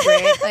 That'd be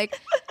great. Like,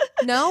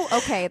 no,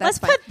 okay, that's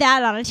fine. Let's put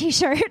that on a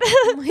t-shirt.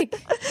 Like,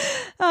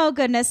 oh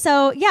goodness.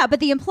 So yeah,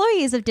 but the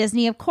employees of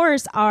Disney, of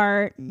course,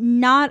 are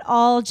not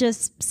all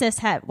just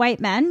cishet white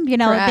men. You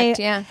know,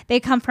 correct,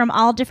 they come from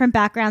all different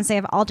backgrounds. They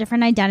have all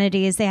different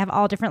identities. They have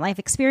all different life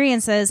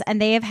experiences.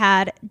 And they have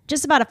had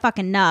just about a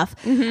fucking enough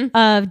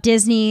of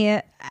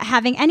Disney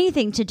having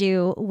anything to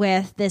do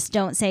with this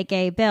Don't Say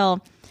Gay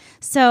bill.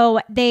 So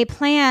they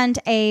planned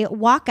a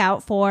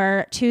walkout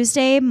for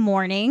Tuesday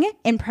morning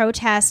in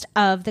protest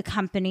of the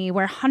company,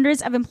 where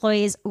hundreds of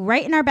employees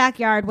right in our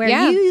backyard where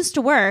you used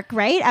to work,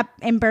 right? Up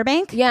in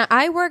Burbank? Yeah,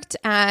 I worked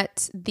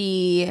at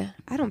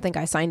I don't think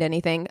I signed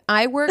anything.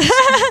 I worked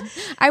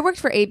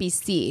for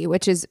ABC,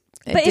 which is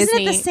But Disney.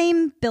 isn't it the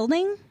same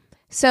building?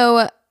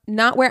 So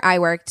not where I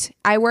worked.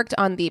 I worked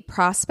on the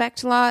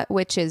Prospect lot,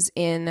 which is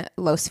in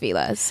Los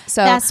Feliz.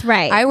 So that's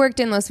right. I worked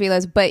in Los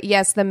Feliz, but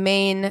yes, the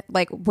main,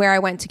 like where I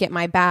went to get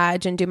my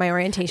badge and do my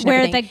orientation.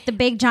 Where the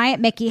big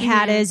giant Mickey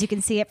hat is. You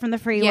can see it from the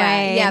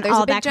freeway. Yeah, there's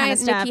all a big that kind of giant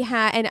stuff. Mickey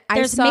hat. And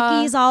there's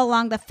Mickeys all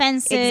along the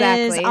fences,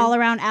 Exactly. all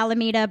around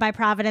Alameda by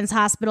Providence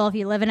Hospital. If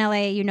you live in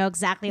LA, you know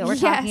exactly what we're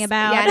talking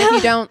about. Yeah, and if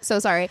you don't, so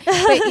sorry.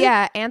 But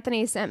yeah,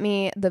 Anthony sent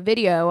me the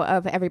video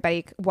of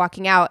everybody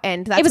walking out,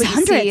 and that's what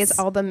you see is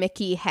all the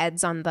Mickey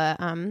heads on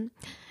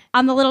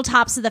the little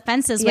tops of the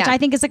fences, which I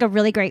think is like a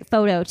really great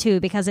photo too,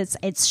 because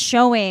it's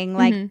showing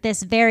like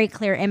this very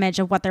clear image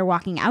of what they're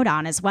walking out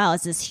on as well.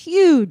 It's this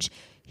huge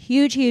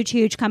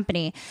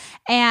company.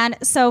 And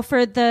so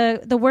for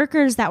the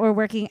workers that were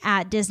working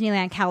at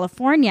Disneyland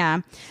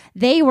California,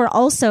 they were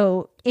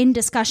also in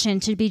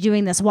discussion to be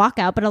doing this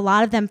walkout, but a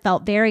lot of them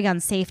felt very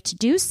unsafe to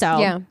do so.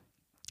 Yeah.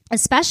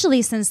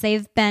 Especially since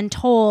they've been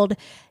told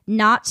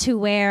not to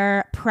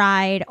wear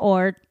pride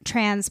or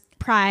trans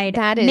pride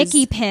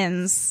Mickey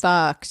pins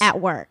at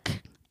work.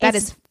 That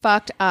is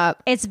fucked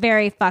up. It's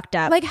very fucked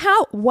up. Like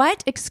how?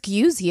 What?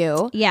 Excuse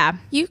you? Yeah.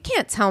 You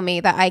can't tell me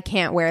that I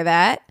can't wear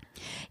that.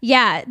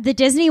 Yeah, the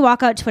Disney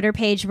Walkout Twitter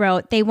page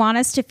wrote, they want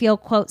us to feel,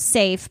 quote,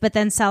 safe, but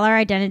then sell our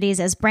identities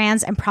as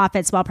brands and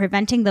profits while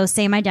preventing those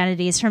same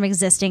identities from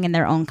existing in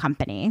their own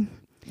company.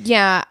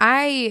 Yeah,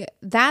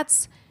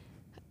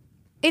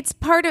 it's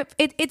part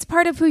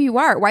of who you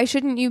are. Why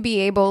shouldn't you be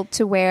able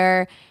to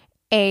wear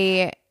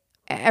a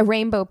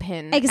rainbow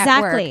pin?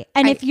 Exactly.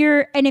 At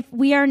work? If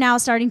we are now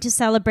starting to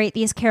celebrate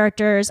these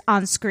characters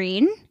on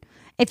screen,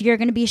 if you're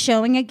going to be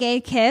showing a gay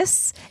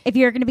kiss, if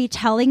you're going to be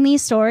telling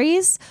these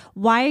stories,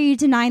 why are you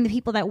denying the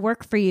people that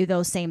work for you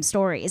those same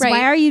stories? Right.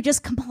 Why are you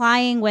just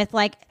complying with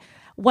like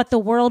what the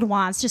world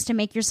wants just to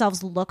make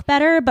yourselves look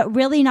better, but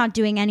really not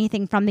doing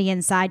anything from the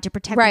inside to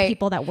protect the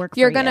people that work for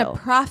you? You're going to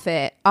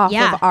profit off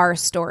of our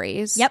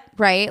stories. Yep.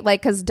 Right?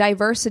 Like, because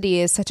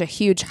diversity is such a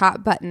huge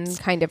hot button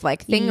kind of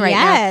like thing right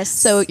now.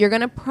 So you're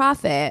going to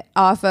profit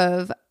off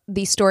of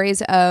the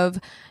stories of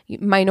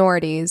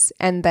minorities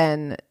and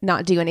then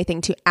not do anything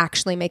to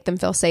actually make them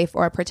feel safe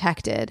or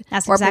protected.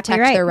 That's or exactly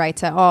protect right. their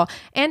rights at all.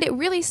 And it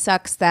really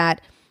sucks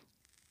that,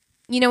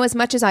 you know, as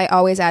much as I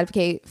always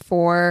advocate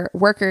for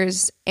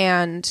workers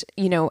and,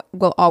 you know,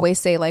 will always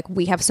say like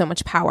we have so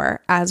much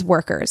power as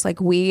workers, like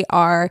we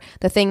are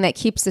the thing that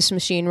keeps this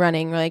machine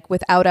running, like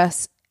without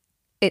us,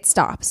 it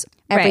stops.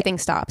 Everything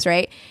stops,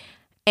 right?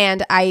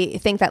 And I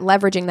think that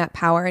leveraging that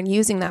power and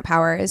using that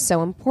power is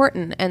so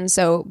important. And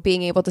so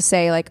being able to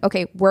say like,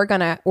 okay, we're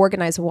going to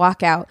organize a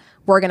walkout.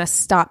 We're going to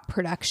stop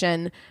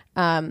production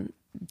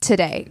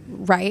today,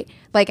 right?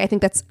 Like, I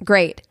think that's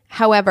great.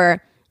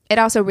 However, it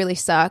also really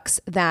sucks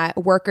that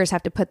workers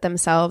have to put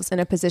themselves in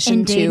a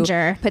position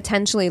to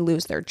potentially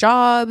lose their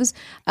jobs.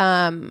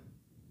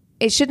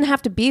 It shouldn't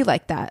have to be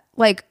like that.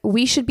 Like,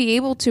 we should be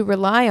able to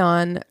rely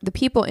on the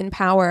people in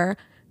power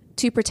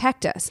to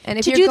protect us. And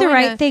if to you're do the going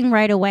right thing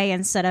right away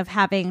instead of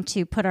having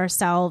to put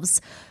ourselves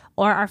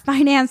or our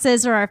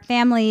finances or our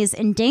families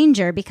in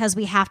danger because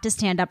we have to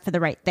stand up for the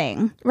right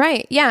thing.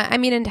 Right. Yeah. I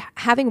mean, and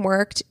having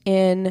worked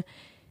in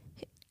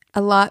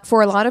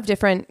for a lot of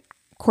different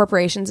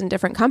corporations and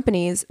different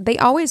companies, they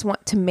always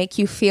want to make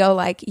you feel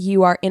like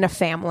you are in a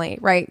family,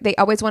 right? They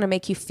always want to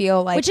make you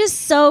feel like, which is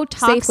so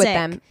toxic safe with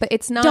them, but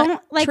it's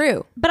not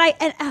true. But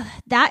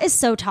that is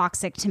so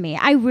toxic to me.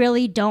 I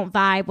really don't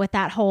vibe with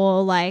that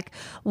whole like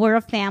we're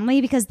a family,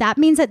 because that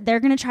means that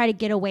they're going to try to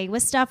get away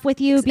with stuff with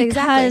you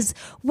because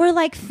we're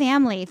like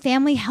family.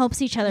 Family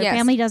helps each other. Yes.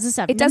 Family does this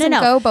stuff. It doesn't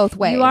go both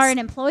ways. You are an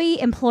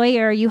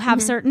employer. You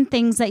have certain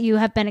things that you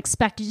have been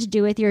expected to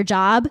do with your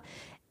job.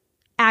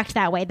 Act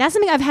that way. That's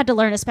something I've had to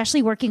learn,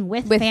 especially working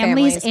with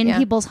families in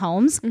people's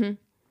homes. Mm-hmm.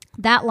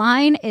 That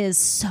line is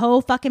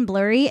so fucking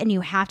blurry, and you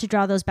have to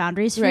draw those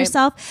boundaries for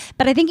yourself.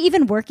 But I think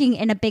even working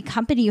in a big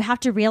company, you have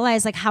to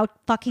realize like how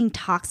fucking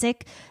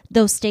toxic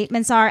those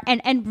statements are,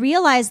 and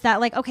realize that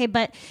like, okay,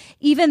 but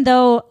even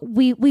though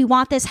we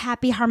want this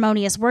happy,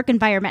 harmonious work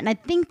environment, and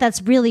I think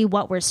that's really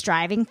what we're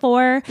striving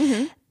for,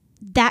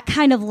 that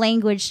kind of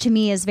language to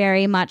me is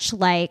very much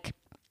like,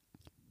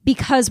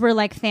 because we're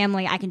like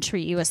family, I can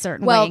treat you a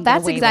certain way. Well,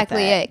 that's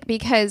exactly it.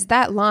 Because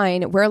that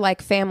line, we're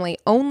like family,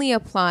 only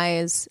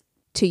applies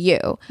to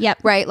you. Yep.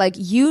 Right? Like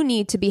you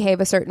need to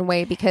behave a certain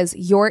way because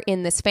you're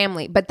in this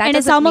family. But that and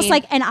doesn't it's almost mean,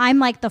 like, and I'm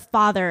like the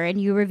father and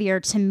you revere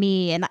to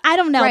me. And I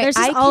don't know. Right, there's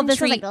just all this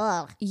like,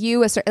 ugh.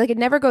 You a certain, like it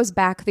never goes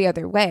back the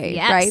other way.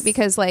 Yes. Right?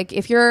 Because like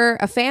if you're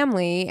a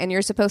family and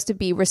you're supposed to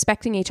be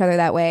respecting each other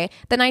that way,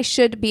 then I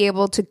should be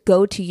able to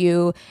go to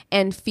you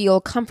and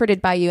feel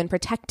comforted by you and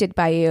protected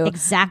by you.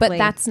 Exactly. But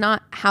that's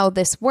not how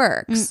this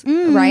works.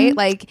 Right?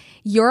 Like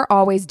you're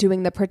always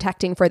doing the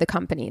protecting for the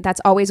company.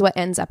 That's always what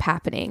ends up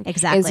happening.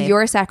 Exactly. Is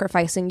you're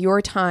sacrificing your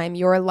time,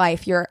 your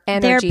life, your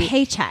energy. Their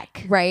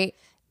paycheck. Right?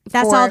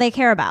 That's all they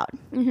care about.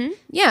 Mm-hmm.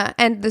 Yeah.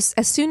 And this,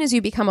 as soon as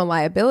you become a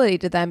liability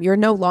to them, you're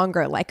no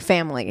longer like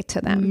family to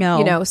them. No.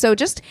 You know, so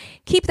just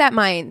keep that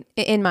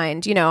in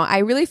mind. You know, I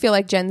really feel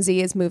like Gen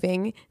Z is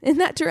moving in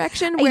that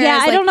direction. Yeah,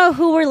 I don't know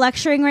who we're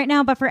lecturing right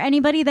now, but for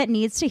anybody that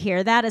needs to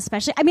hear that,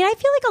 especially, I mean, I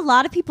feel like a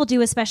lot of people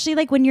do, especially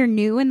like when you're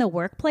new in the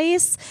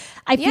workplace.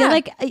 I feel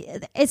like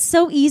it's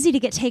so easy to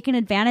get taken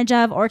advantage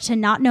of or to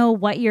not know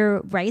what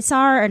your rights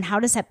are and how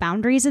to set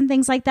boundaries and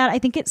things like that. I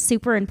think it's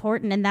super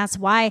important. And that's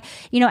why,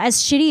 you know, as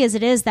shitty as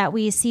it is that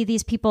we see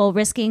these people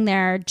risking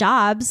their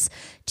jobs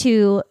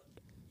to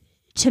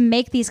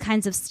make these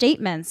kinds of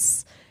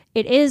statements,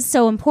 it is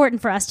so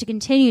important for us to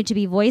continue to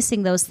be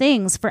voicing those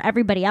things for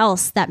everybody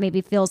else that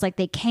maybe feels like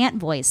they can't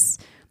voice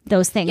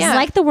those things,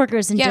 like the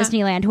workers in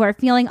Disneyland who are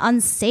feeling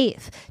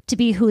unsafe to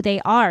be who they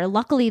are.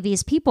 Luckily,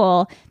 these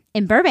people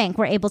in Burbank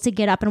were able to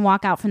get up and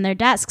walk out from their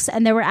desks,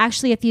 and there were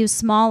actually a few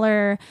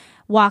smaller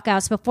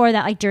walkouts before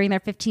that, like during their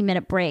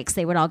 15-minute breaks,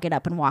 they would all get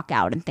up and walk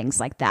out and things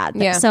like that.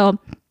 Yeah. So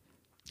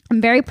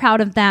I'm very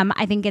proud of them.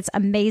 I think it's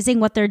amazing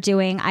what they're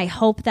doing. I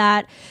hope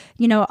that,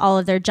 you know, all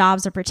of their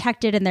jobs are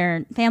protected and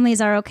their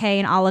families are okay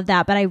and all of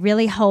that. But I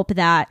really hope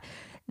that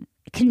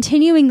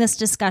continuing this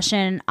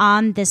discussion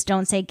on this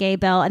Don't Say Gay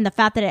bill and the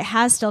fact that it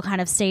has still kind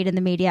of stayed in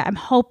the media, I'm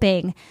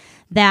hoping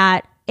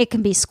that it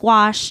can be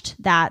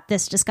squashed, that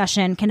this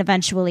discussion can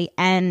eventually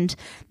end,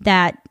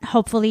 that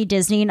hopefully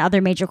Disney and other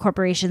major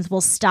corporations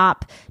will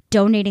stop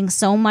donating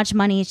so much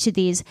money to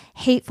these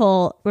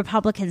hateful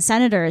Republican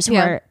senators who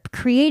are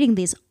creating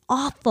these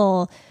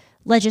awful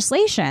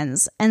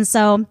legislations. And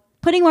so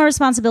putting more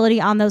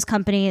responsibility on those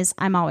companies,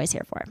 I'm always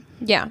here for.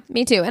 Yeah,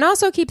 me too. And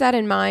also keep that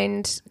in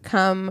mind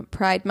come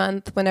Pride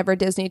Month, whenever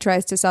Disney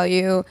tries to sell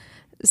you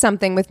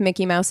something with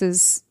Mickey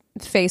Mouse's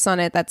face on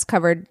it that's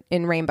covered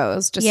in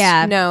rainbows. Just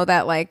know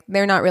that like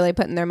they're not really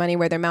putting their money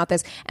where their mouth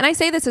is. And I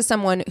say this as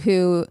someone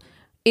who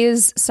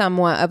is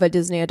somewhat of a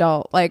Disney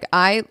adult. Like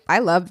I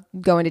love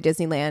going to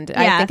Disneyland.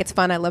 I think it's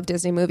fun. I love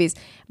Disney movies.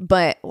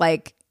 But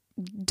like,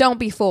 don't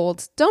be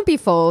fooled. Don't be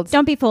fooled.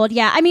 Don't be fooled.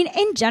 Yeah. I mean,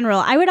 in general,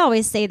 I would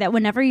always say that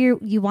whenever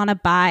you want to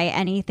buy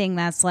anything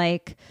that's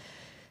like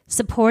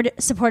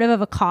supportive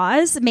of a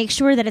cause, make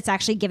sure that it's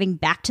actually giving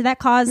back to that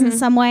cause in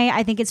some way.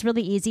 I think it's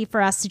really easy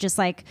for us to just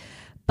like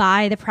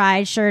buy the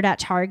Pride shirt at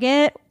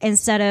Target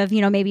instead of,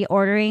 you know, maybe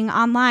ordering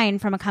online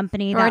from a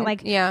company that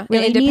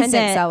really needs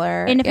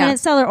it. Independent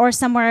seller or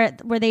somewhere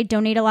where they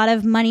donate a lot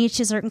of money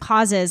to certain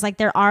causes. Like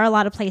there are a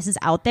lot of places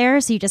out there.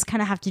 So you just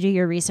kind of have to do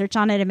your research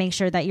on it and make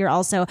sure that you're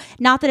also,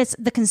 not that it's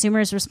the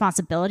consumer's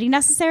responsibility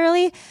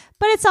necessarily,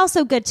 but it's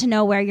also good to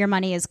know where your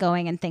money is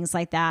going and things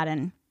like that.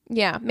 And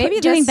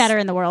maybe doing better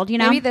in the world, you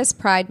know? Maybe this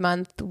Pride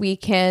Month, we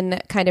can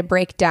kind of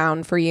break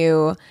down for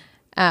you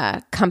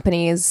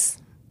companies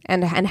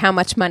and how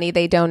much money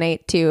they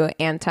donate to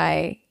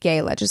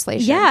gay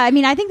legislation. Yeah, I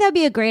mean, I think that'd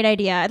be a great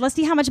idea. Let's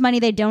see how much money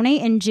they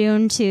donate in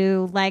June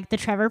to like the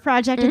Trevor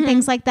Project and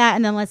things like that,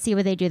 and then let's see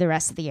what they do the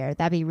rest of the year.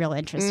 That'd be real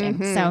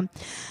interesting. So,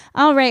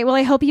 all right. Well,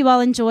 I hope you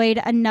all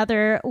enjoyed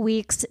another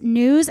week's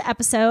news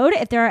episode.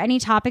 If there are any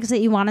topics that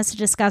you want us to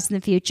discuss in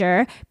the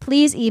future,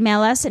 please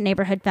email us at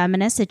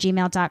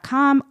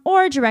neighborhoodfeminist@gmail.com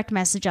or direct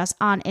message us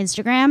on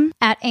Instagram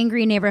at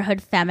Angry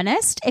Neighborhood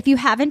Feminist. If you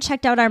haven't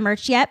checked out our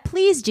merch yet,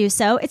 please do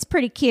so. It's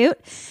pretty cute.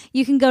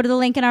 You can go to the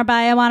link in our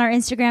bio on our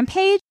Instagram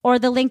page, or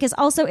the link is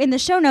also in the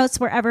show notes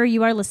wherever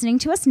you are listening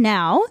to us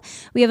now.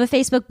 We have a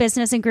Facebook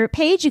business and group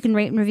page. You can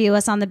rate and review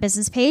us on the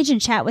business page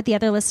and chat with the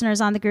other listeners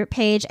on the group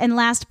page. And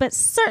last but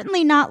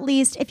certainly not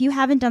least, if you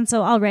haven't done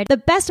so already, the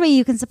best way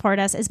you can support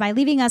us is by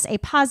leaving us a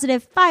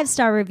positive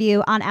 5-star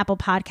review on Apple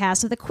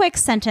Podcasts with a quick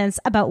sentence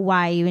about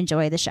why you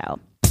enjoy the show.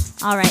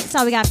 All right, that's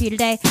all we got for you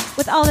today.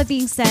 With all that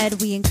being said,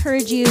 we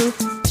encourage you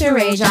to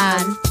rage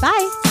on.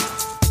 Bye.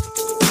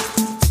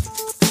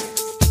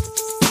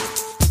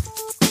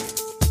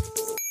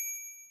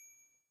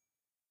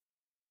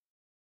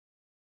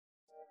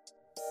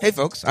 Hey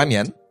folks, I'm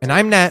Yen. And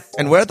I'm Nat.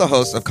 And we're the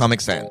hosts of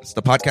Comic Sans,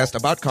 the podcast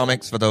about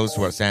comics for those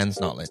who are sans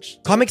knowledge.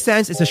 Comic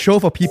Sans is a show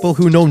for people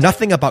who know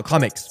nothing about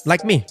comics,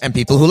 like me. And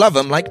people who love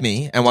them, like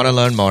me, and want to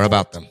learn more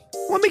about them.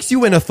 What makes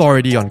you an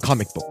authority on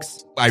comic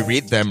books? I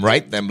read them,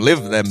 write them,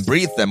 live them,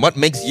 breathe them. What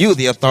makes you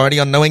the authority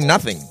on knowing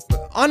nothing?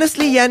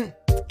 Honestly, Yen,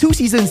 2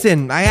 seasons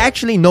in, I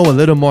actually know a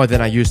little more than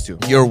I used to.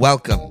 You're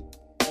welcome.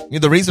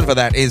 The reason for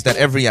that is that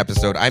every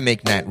episode I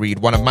make Nat read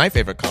one of my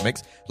favorite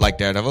comics, like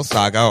Daredevil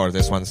Saga or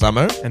This One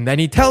Summer. And then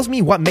he tells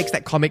me what makes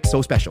that comic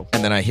so special.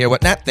 And then I hear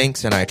what Nat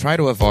thinks and I try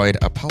to avoid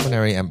a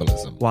pulmonary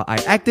embolism. While I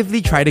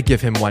actively try to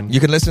give him one.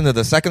 You can listen to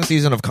the 2nd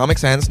season of Comic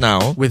Sans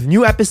now. With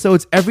new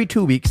episodes every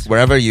 2 weeks.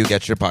 Wherever you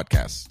get your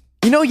podcasts.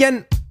 You know,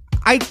 Yen,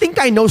 I think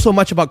I know so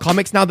much about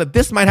comics now that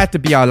this might have to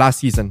be our last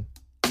season.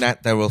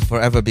 Nat, there will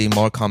forever be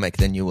more comic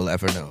than you will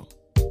ever know.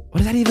 What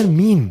does that even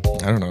mean?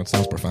 I don't know. It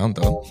sounds profound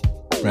though.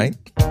 Right?